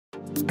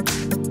Welcome.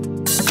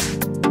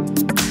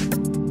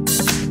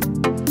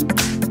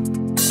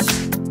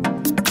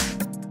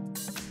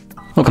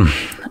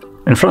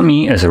 In front of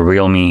me is a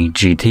REALME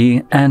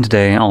GT, and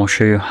today I'll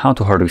show you how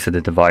to hard reset the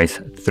device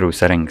through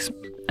settings.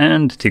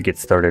 And to get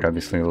started,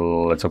 obviously,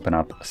 let's open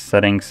up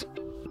settings.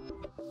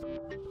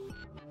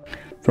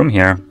 From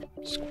here,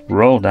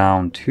 scroll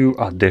down to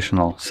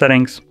additional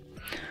settings.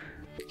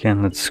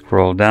 Again, let's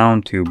scroll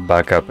down to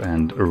backup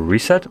and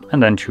reset,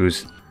 and then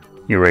choose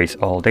erase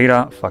all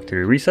data,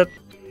 factory reset.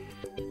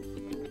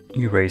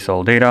 Erase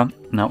all data.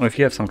 Now, if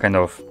you have some kind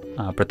of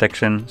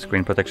protection,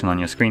 screen protection on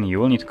your screen, you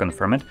will need to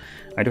confirm it.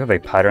 I do have a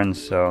pattern,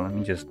 so let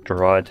me just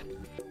draw it.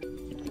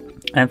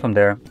 And from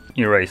there,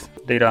 erase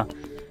data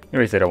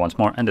once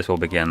more, and this will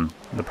begin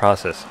the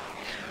process.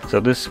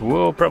 So this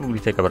will probably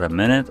take about a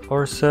minute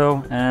or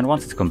so, and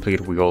once it's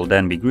complete, we will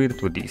then be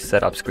greeted with the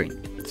setup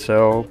screen.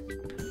 So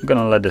I'm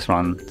gonna let this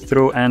run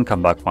through and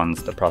come back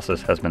once the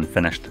process has been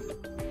finished.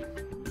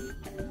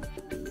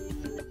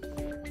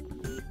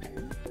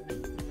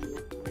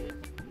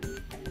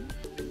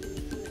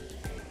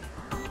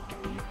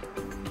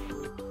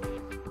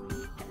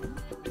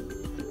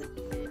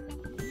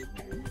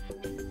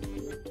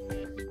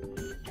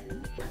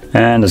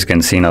 And as you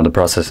can see, now the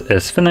process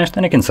is finished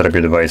and you can set up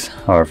your device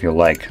however you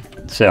like.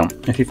 So,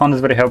 if you found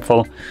this very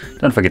helpful,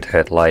 don't forget to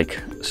hit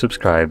like,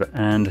 subscribe,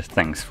 and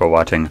thanks for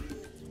watching.